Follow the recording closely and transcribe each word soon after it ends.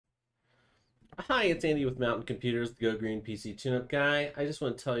Hi, it's Andy with Mountain Computers, the Go Green PC Tune-Up Guy. I just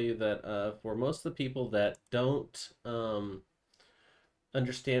want to tell you that for most of the people that don't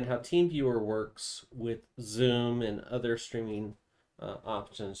understand how TeamViewer works with Zoom and other streaming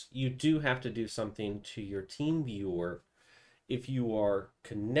options, you do have to do something to your TeamViewer. If you are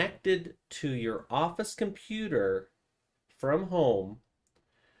connected to your office computer from home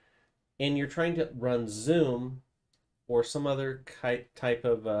and you're trying to run Zoom or some other type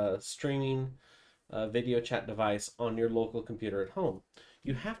of streaming video chat device on your local computer at home,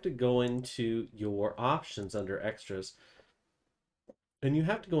 you have to go into your options under extras, and you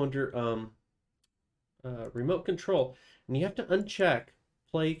have to go under remote control, and you have to uncheck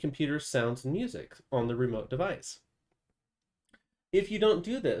play computer sounds and music on the remote device. If you don't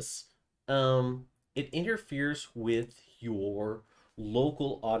do this, it interferes with your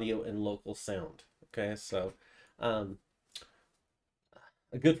local audio and local sound. Okay, so a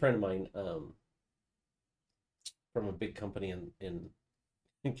good friend of mine from a big company in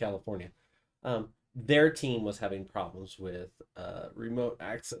California, their team was having problems with remote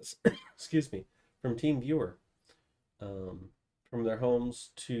access, excuse me, from TeamViewer, from their homes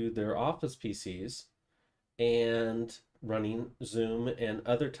to their office PCs, and running Zoom and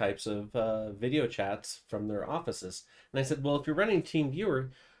other types of video chats from their offices. And I said, well, if you're running TeamViewer,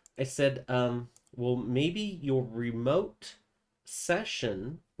 I said, well, maybe your remote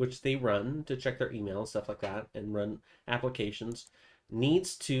session, which they run to check their email and stuff like that and run applications,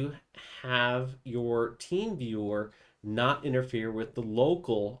 needs to have your TeamViewer not interfere with the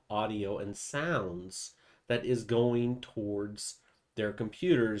local audio and sounds that is going towards their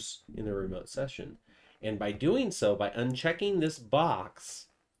computers in the remote session. And by doing so, by unchecking this box,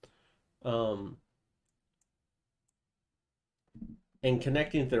 and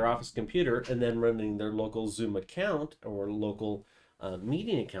connecting to their office computer and then running their local Zoom account or local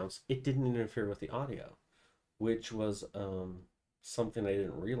meeting accounts, it didn't interfere with the audio, which was something I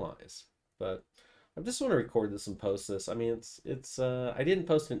didn't realize. But I just want to record this and post this. I mean, it's I didn't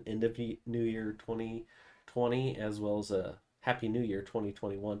post an end of New Year 2020 as well as a Happy New Year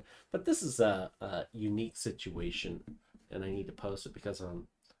 2021, but this is a unique situation, and I need to post it because you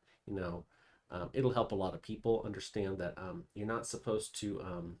know, it'll help a lot of people understand that you're not supposed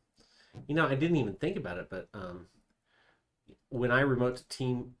to, I didn't even think about it, but when I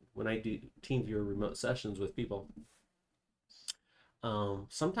do TeamViewer remote sessions with people,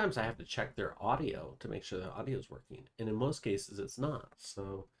 sometimes I have to check their audio to make sure their audio is working, and in most cases it's not.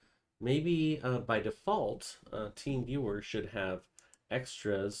 So maybe by default, TeamViewer should have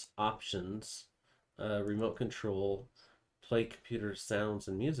extras, options, remote control, play computer sounds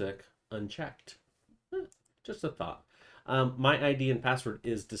and music unchecked. Just a thought. My ID and password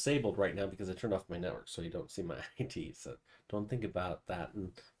is disabled right now because I turned off my network, so you don't see my ID. So don't think about that.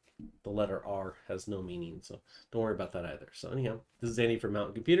 And the letter R has no meaning, so don't worry about that either. So anyhow, this is Andy from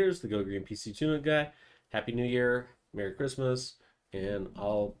Mountain Computers, the Go Green PC Tune-Up Guy. Happy New Year, Merry Christmas, and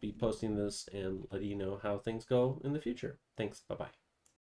I'll be posting this and letting you know how things go in the future. Thanks. Bye-bye.